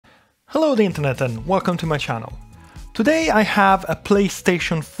Hello the internet and welcome to my channel. Today I have a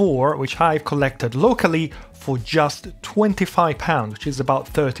PlayStation 4 which I've collected locally for just £25, which is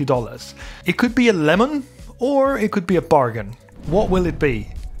about $30. It could be a lemon or it could be a bargain. What will it be?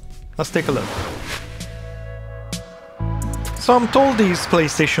 Let's take a look. So I'm told this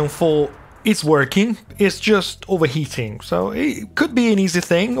PlayStation 4 is working, it's just overheating, so it could be an easy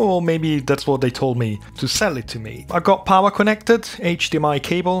thing, or maybe that's what they told me to sell it to me. I got power connected, HDMI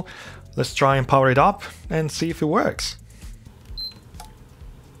cable. Let's try and power it up and see if it works.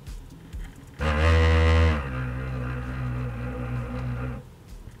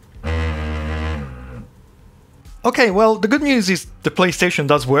 Okay, well, the good news is the PlayStation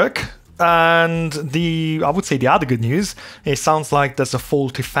does work. And I would say the other good news, it sounds like there's a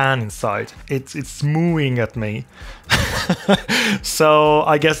faulty fan inside. It's mooing at me. So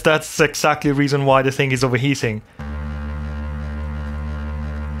I guess that's exactly the reason why the thing is overheating.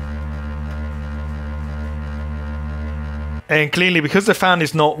 And clearly, because the fan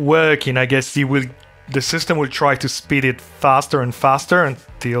is not working, I guess the system will try to speed it faster and faster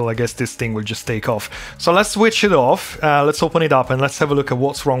until I guess this thing will just take off. So let's switch it off, let's open it up and let's have a look at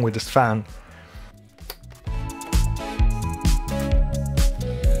what's wrong with this fan.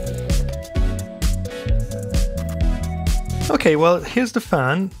 Okay, well, here's the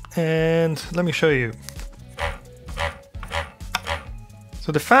fan and let me show you.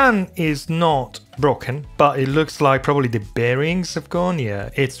 So the fan is not broken, but it looks like probably the bearings have gone.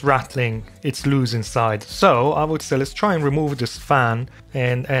 Yeah, it's rattling, it's loose inside. So I would say let's try and remove this fan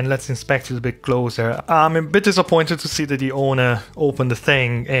and let's inspect it a bit closer. I'm a bit disappointed to see that the owner opened the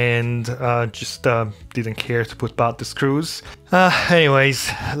thing and just didn't care to put back the screws.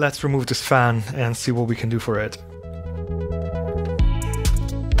 Anyways, let's remove this fan and see what we can do for it.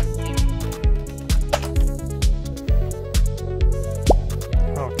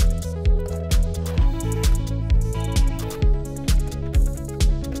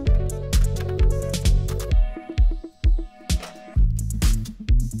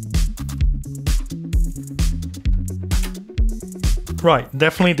 Right,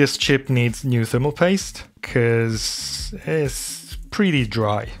 definitely this chip needs new thermal paste, because it's pretty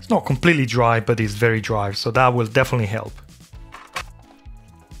dry. It's not completely dry, but it's very dry, so that will definitely help.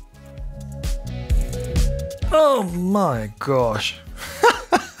 Oh my gosh.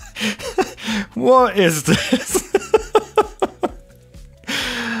 What is this?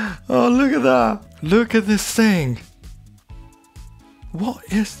 Oh, look at that. Look at this thing. What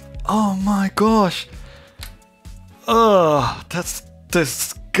is... Oh my gosh. Oh, that's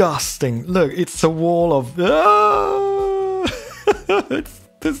disgusting. Look, it's a wall of... Oh, it's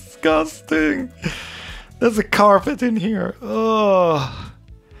disgusting. There's a carpet in here. Oh.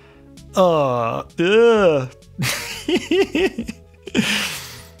 Oh.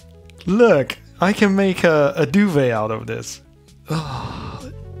 Look, I can make a duvet out of this.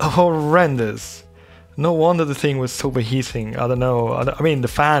 Oh, horrendous. No wonder the thing was overheating. I don't know. I mean, the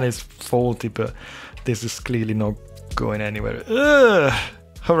fan is faulty, but this is clearly not going anywhere. Ugh,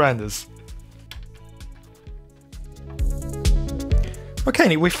 horrendous.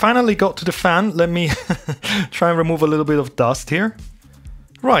 Okay, we finally got to the fan. Let me try and remove a little bit of dust here.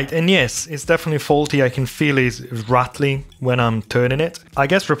 Right, and yes, it's definitely faulty. I can feel it rattling when I'm turning it. I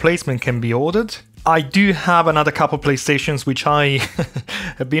guess replacement can be ordered. I do have another couple PlayStations which I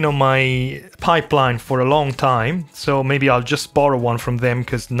have been on my pipeline for a long time, so maybe I'll just borrow one from them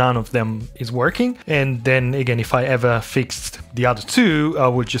because none of them is working. And then again, if I ever fixed the other two, I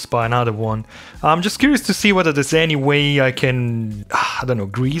would just buy another one. I'm just curious to see whether there's any way I can, I don't know,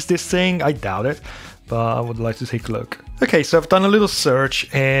 grease this thing. I doubt it, but I would like to take a look. Okay, so I've done a little search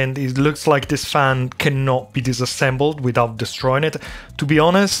and it looks like this fan cannot be disassembled without destroying it. To be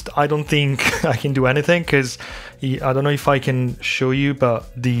honest, I don't think I can do anything because I don't know if I can show you,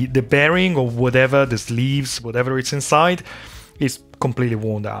 but the bearing or whatever, the sleeves, whatever it's inside, is completely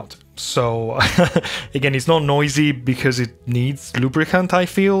worn out. So again, it's not noisy because it needs lubricant, I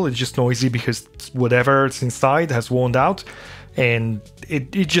feel. It's just noisy because whatever it's inside has worn out. And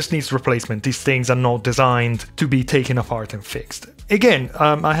it just needs replacement. These things are not designed to be taken apart and fixed. Again,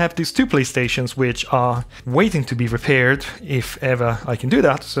 I have these two PlayStations which are waiting to be repaired if ever I can do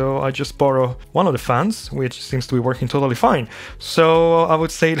that, so I just borrow one of the fans, which seems to be working totally fine. So I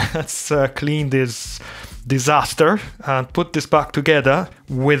would say let's clean this disaster and put this back together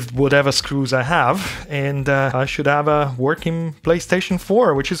with whatever screws I have, and I should have a working PlayStation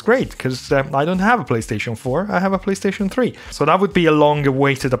 4, which is great because I don't have a PlayStation 4, I have a PlayStation 3. So that would be a long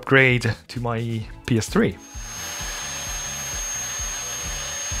awaited upgrade to my PS3.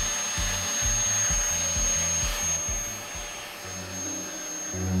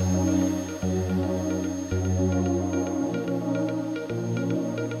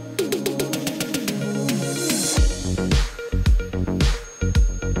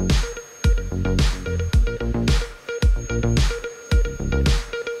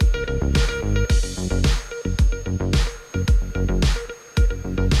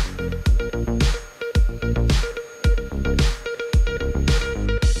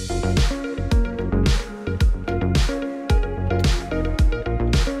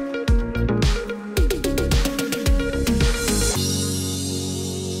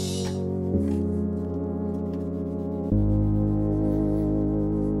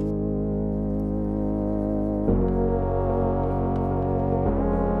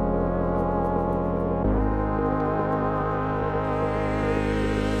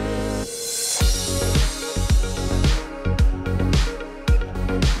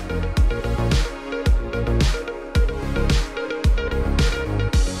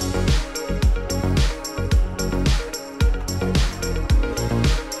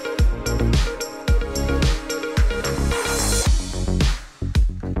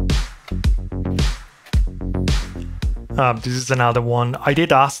 This is another one. I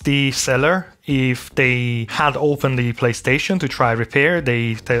did ask the seller if they had opened the PlayStation to try repair.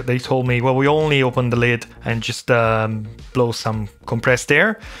 They told me, well, we only opened the lid and just blow some compressed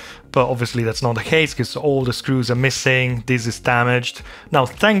air. But obviously that's not the case because all the screws are missing. This is damaged. Now,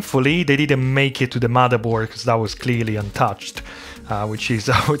 thankfully, they didn't make it to the motherboard because that was clearly untouched. Which is,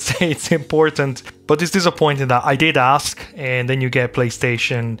 I would say, it's important. But it's disappointing that I did ask, and then you get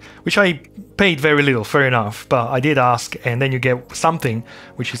PlayStation, which I paid very little, fair enough. But I did ask, and then you get something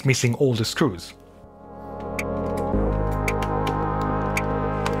which is missing all the screws.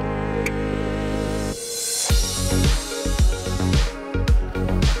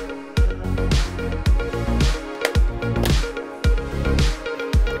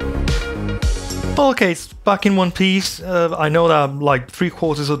 Okay, it's back in one piece. I know that like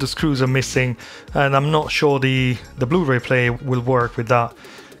 3/4 of the screws are missing, and I'm not sure the Blu-ray player will work with that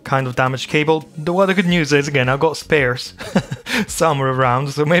kind of damaged cable. The good news is, again, I've got spares somewhere around,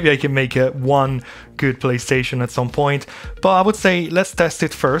 so maybe I can make one good PlayStation at some point. But I would say let's test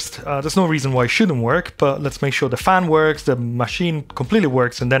it first. There's no reason why it shouldn't work, but let's make sure the fan works, the machine completely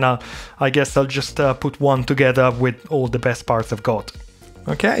works, and then I guess I'll just put one together with all the best parts I've got.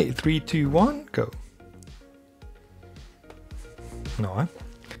 Okay, 3, 2, 1, go. No,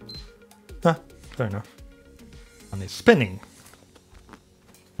 fair enough. And it's spinning.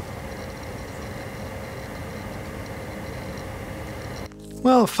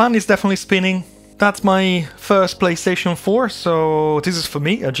 Well, fan is definitely spinning. That's my first PlayStation 4, so this is for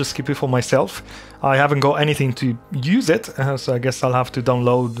me. I just keep it for myself. I haven't got anything to use it, so I guess I'll have to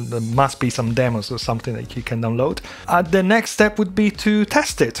download. There must be some demos or something that you can download. The next step would be to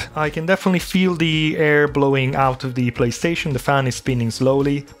test it. I can definitely feel the air blowing out of the PlayStation. The fan is spinning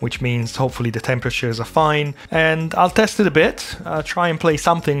slowly, which means hopefully the temperatures are fine. And I'll test it a bit, try and play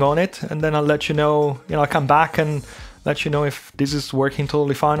something on it, and then I'll let you know, I'll come back and let you know if this is working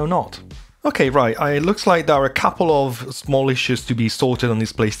totally fine or not. Okay, right, it looks like there are a couple of small issues to be sorted on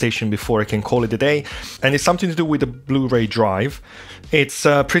this PlayStation before I can call it a day, and it's something to do with the Blu-ray drive. It's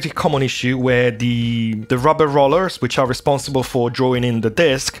a pretty common issue where the rubber rollers, which are responsible for drawing in the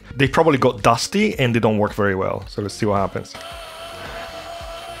disc, they probably got dusty and they don't work very well. So let's see what happens.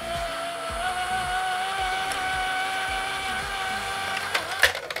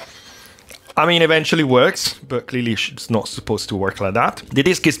 I mean, eventually works, but clearly it's not supposed to work like that. The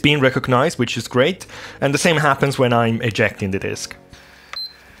disc is being recognized, which is great, and the same happens when I'm ejecting the disc.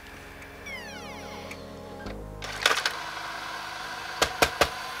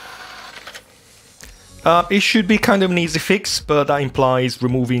 It should be kind of an easy fix, but that implies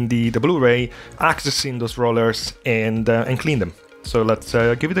removing the Blu-ray, accessing those rollers, and clean them. So let's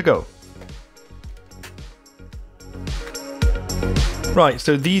give it a go. Right,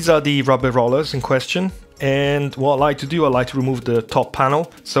 so these are the rubber rollers in question, and what I like to do, I like to remove the top panel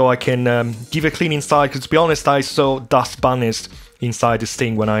so I can give a clean inside, because to be honest, I saw dust bunnies inside this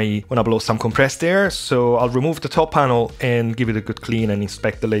thing when I blow some compressed air, so I'll remove the top panel and give it a good clean and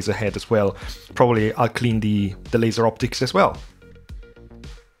inspect the laser head as well. Probably I'll clean the laser optics as well.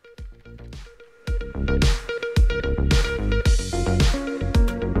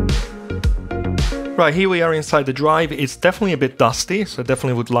 Right, here we are inside the drive. It's definitely a bit dusty, so I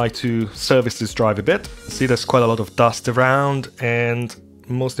definitely would like to service this drive a bit. See, there's quite a lot of dust around, and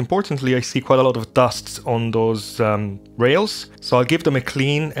most importantly, I see quite a lot of dust on those rails. So I'll give them a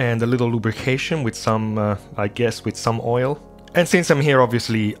clean and a little lubrication with some, I guess, with some oil. And since I'm here,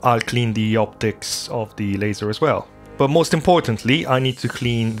 obviously, I'll clean the optics of the laser as well. But most importantly, I need to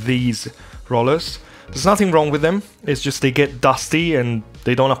clean these rollers. There's nothing wrong with them, it's just they get dusty and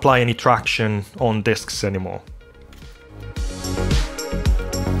they don't apply any traction on discs anymore.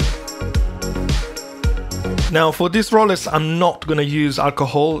 Now for these rollers, I'm not going to use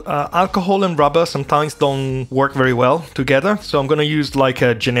alcohol. Alcohol and rubber sometimes don't work very well together, so I'm going to use like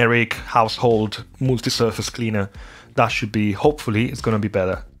a generic household multi-surface cleaner. That should be, hopefully, it's going to be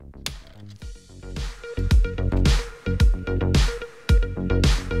better.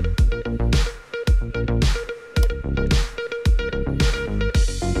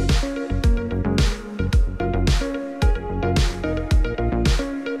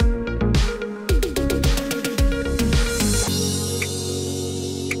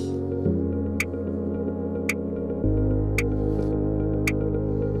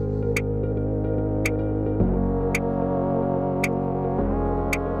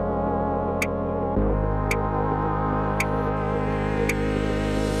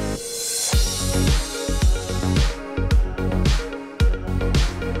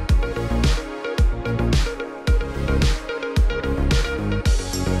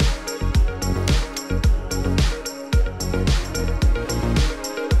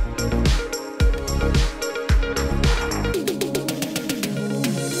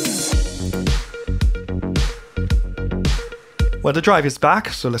 Well, the drive is back,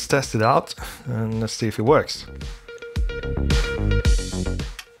 so let's test it out and let's see if it works.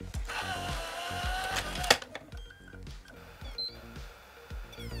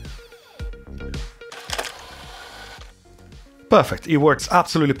 Perfect, it works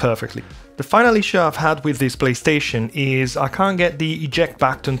absolutely perfectly. The final issue I've had with this PlayStation is I can't get the eject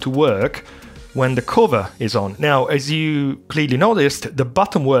button to work when the cover is on. Now, as you clearly noticed, the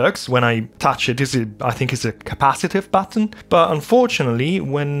button works when I touch it. I think it's a capacitive button, but unfortunately,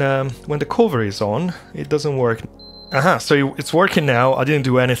 when the cover is on, it doesn't work. So it's working now. I didn't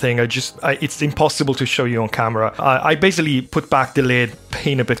do anything. It's impossible to show you on camera. I basically put back the lid,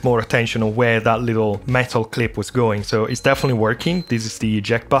 paying a bit more attention on where that little metal clip was going. So it's definitely working. This is the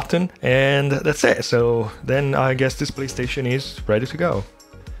eject button, and that's it. So then I guess this PlayStation is ready to go.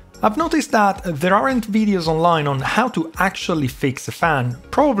 I've noticed that there aren't videos online on how to actually fix a fan,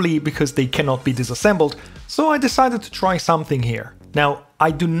 probably because they cannot be disassembled, so I decided to try something here. Now,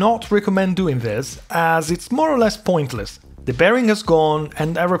 I do not recommend doing this, as it's more or less pointless. The bearing has gone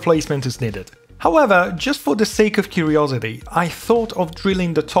and a replacement is needed. However, just for the sake of curiosity, I thought of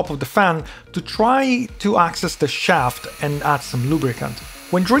drilling the top of the fan to try to access the shaft and add some lubricant.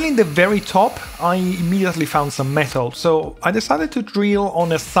 When drilling the very top, I immediately found some metal, so I decided to drill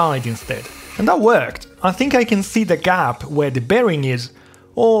on a side instead. And that worked. I think I can see the gap where the bearing is,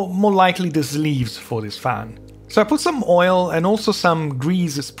 or more likely the sleeves for this fan. So I put some oil and also some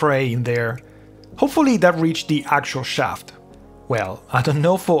grease spray in there. Hopefully that reached the actual shaft. Well, I don't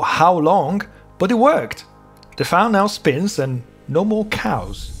know for how long, but it worked. The fan now spins and no more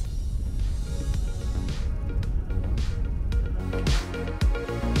cows.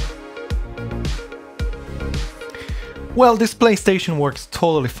 Well, this PlayStation works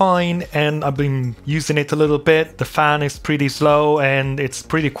totally fine and I've been using it a little bit. The fan is pretty slow and it's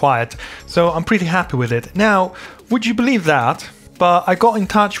pretty quiet, so I'm pretty happy with it. Now, would you believe that? But I got in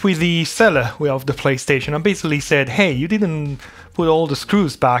touch with the seller of the PlayStation and basically said, hey, you didn't put all the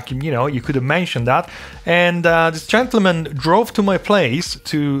screws back, you know, you could have mentioned that. And this gentleman drove to my place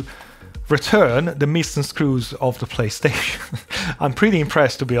to return the missing screws of the PlayStation. I'm pretty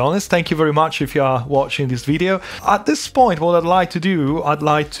impressed, to be honest. Thank you very much if you are watching this video. At this point, what I'd like to do, I'd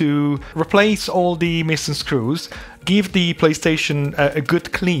like to replace all the missing screws, give the PlayStation a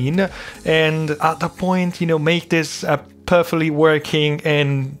good clean, and at that point, you know, make this a perfectly working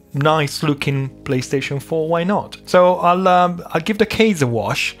and nice looking PlayStation 4. Why not? So I'll give the case a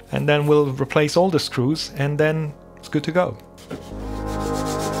wash and then we'll replace all the screws and then it's good to go.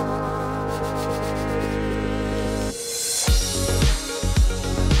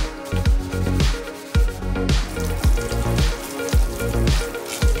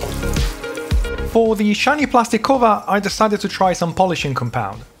 For the shiny plastic cover, I decided to try some polishing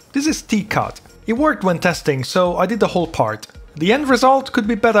compound. This is T-Cut. It worked when testing, so I did the whole part. The end result could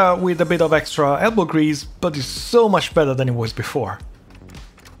be better with a bit of extra elbow grease, but it's so much better than it was before.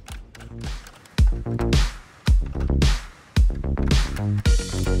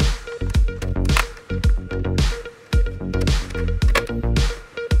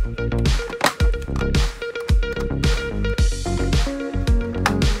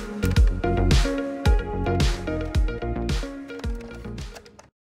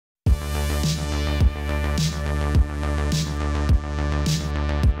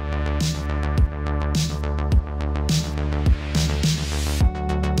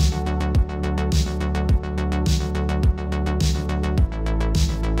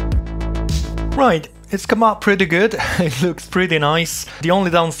 Right, it's come out pretty good. It looks pretty nice. The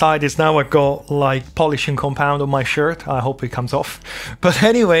only downside is now I got like polishing compound on my shirt. I hope it comes off. But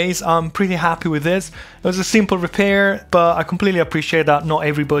anyways, I'm pretty happy with this. It was a simple repair, but I completely appreciate that not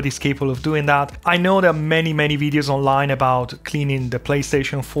everybody's capable of doing that. I know there are many videos online about cleaning the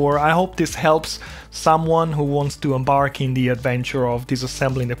PlayStation 4. I hope this helps someone who wants to embark in the adventure of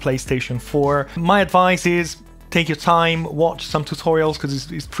disassembling the PlayStation 4. My advice is take your time, watch some tutorials because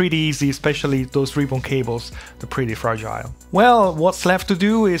it's pretty easy, especially those ribbon cables, they're pretty fragile. Well, what's left to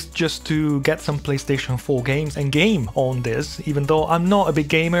do is just to get some PlayStation 4 games and game on this, even though I'm not a big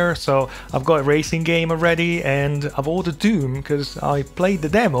gamer, so I've got a racing game already and I've ordered Doom because I played the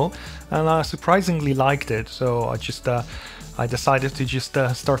demo and I surprisingly liked it, so I decided to just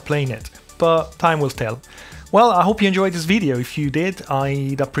start playing it, but time will tell. Well, I hope you enjoyed this video. If you did,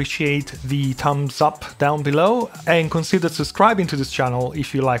 I'd appreciate the thumbs up down below and consider subscribing to this channel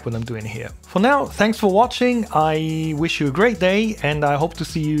if you like what I'm doing here. For now, thanks for watching, I wish you a great day and I hope to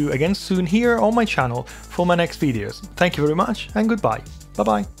see you again soon here on my channel for my next videos. Thank you very much and goodbye. Bye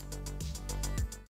bye.